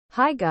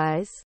Hi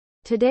guys.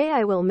 Today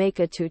I will make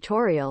a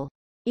tutorial.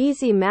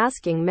 Easy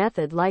masking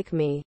method like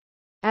me.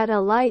 At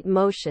Alight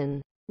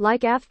Motion.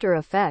 Like After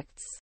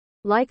Effects.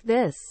 Like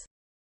this.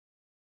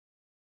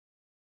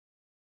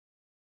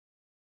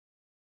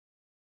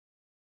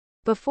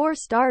 Before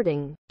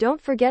starting, don't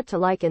forget to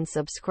like and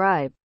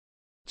subscribe.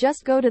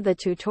 Just go to the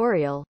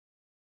tutorial.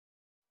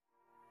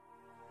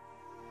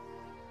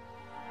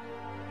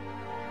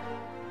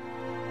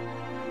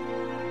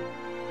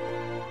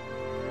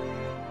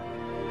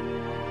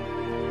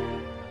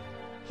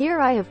 Here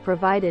I have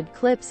provided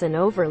clips and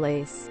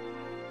overlays.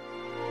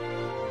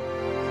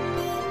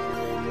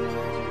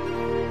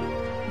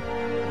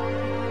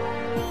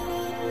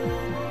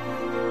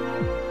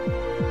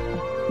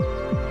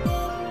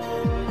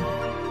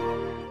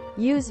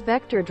 Use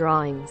vector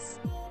drawings.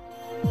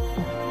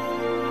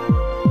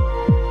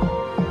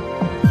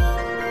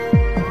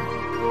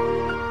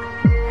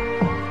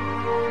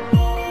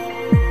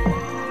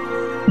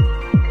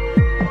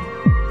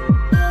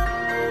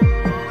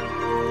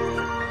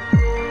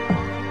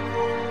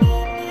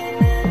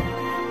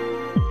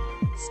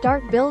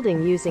 Start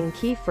building using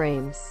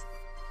keyframes.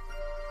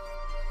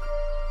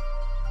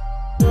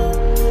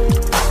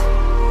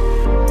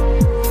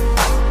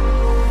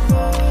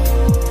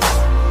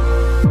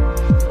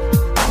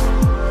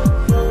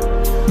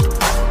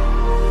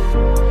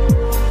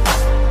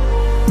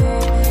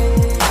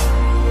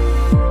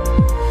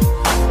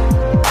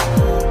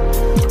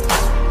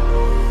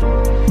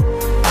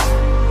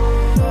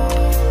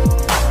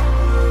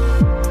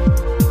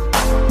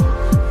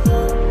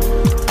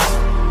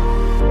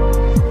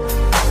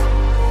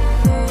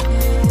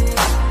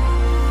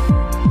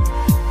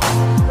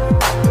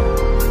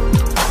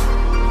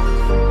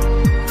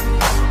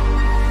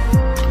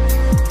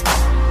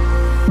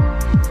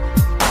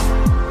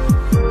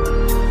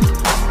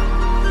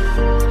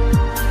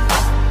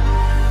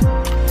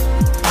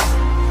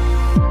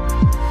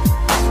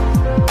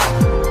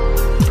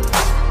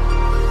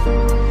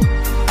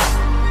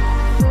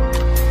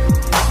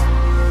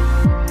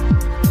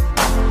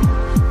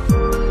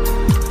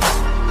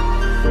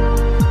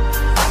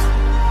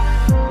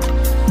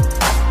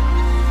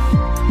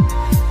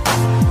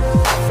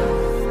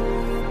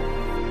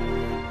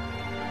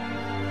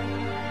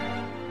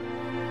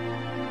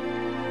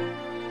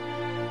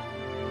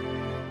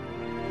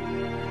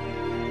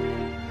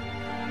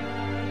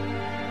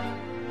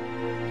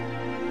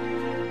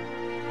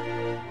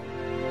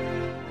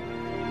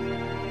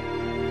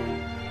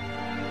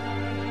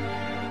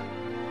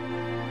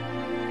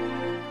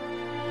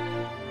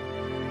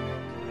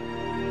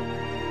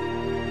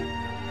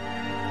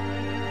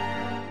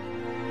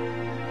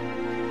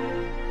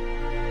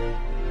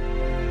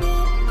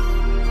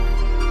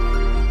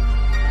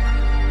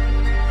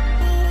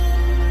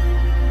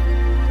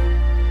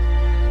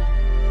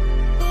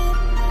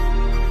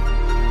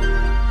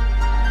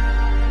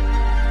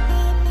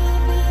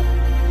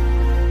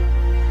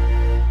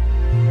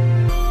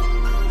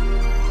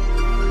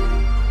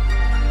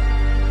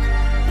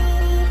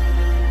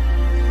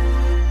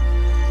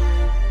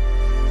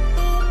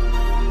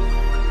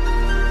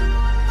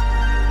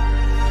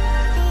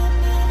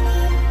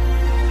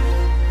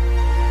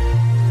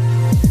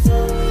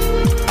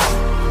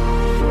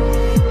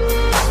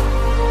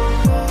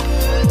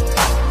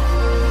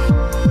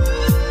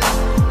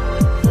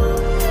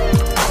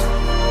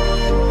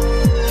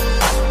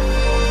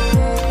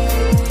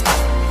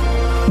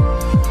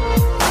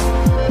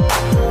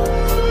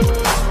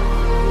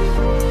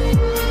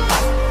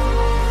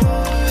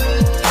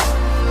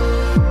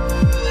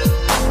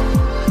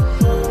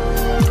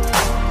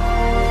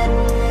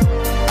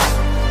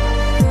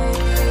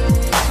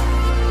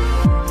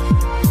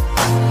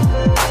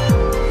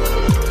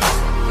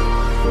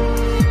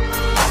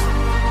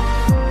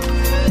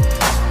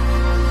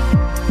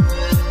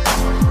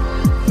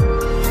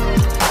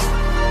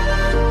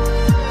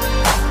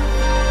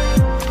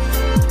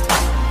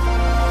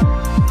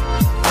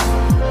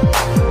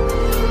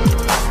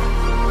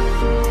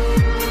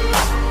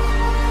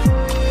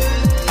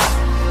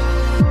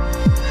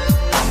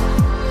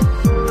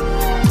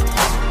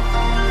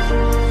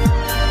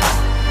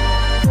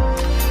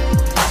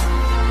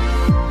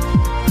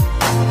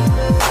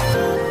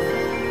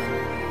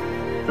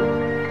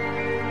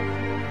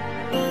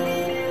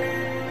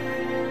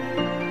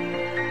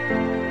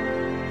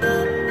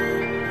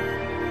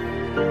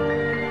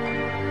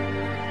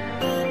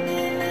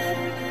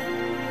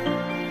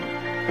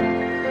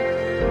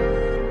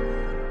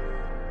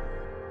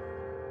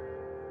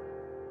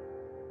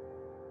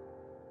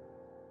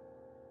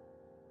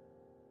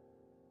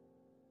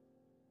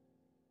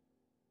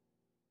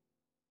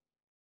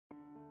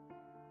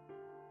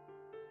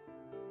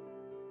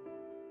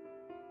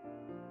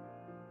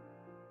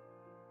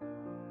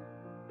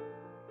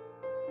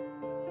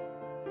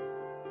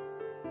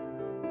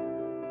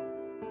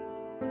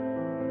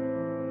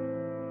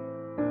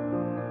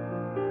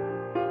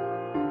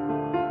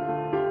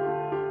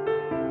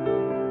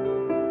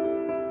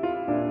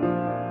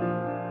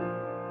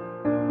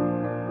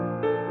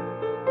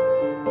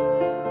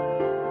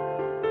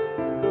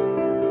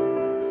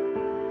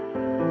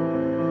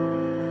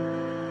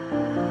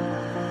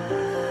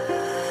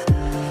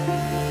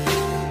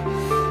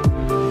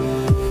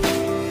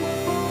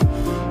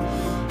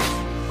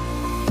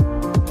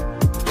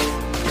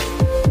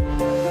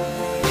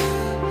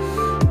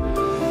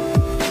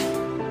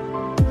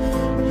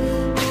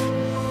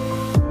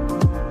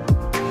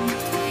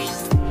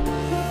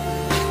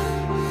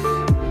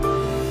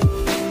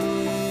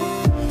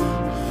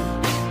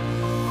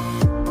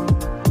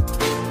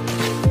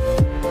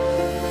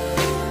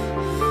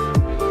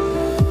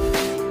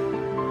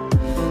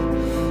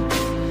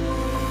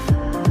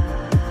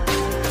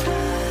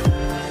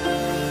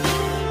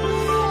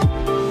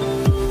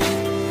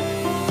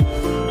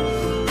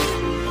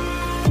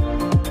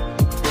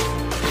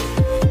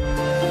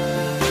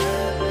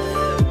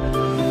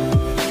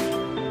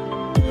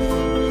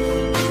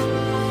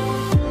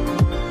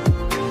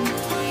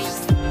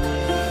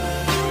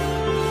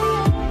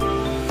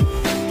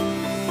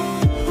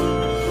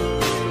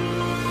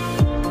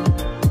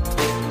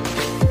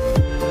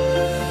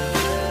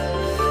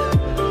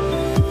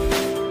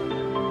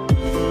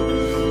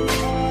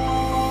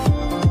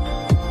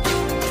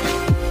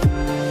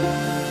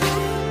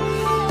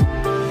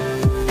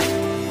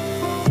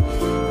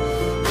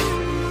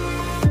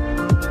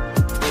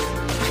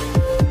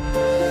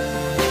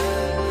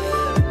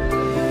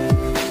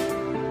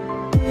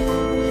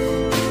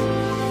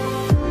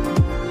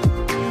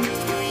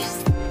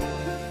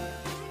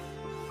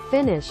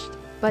 finished,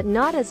 but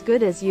not as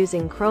good as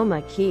using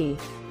chroma key.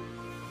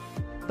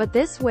 But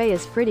this way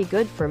is pretty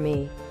good for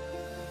me.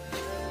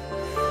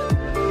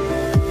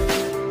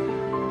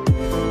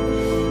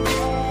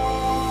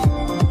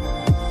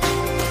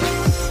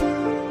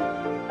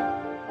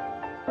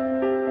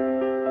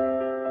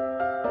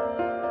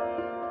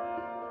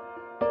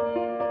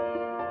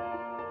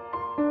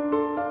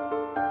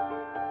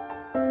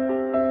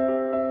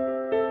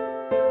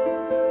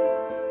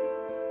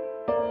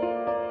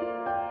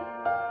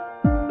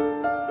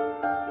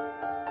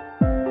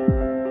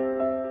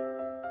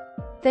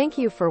 Thank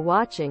you for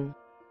watching.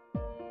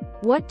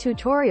 What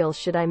tutorial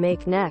should I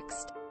make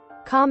next?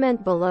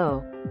 Comment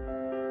below.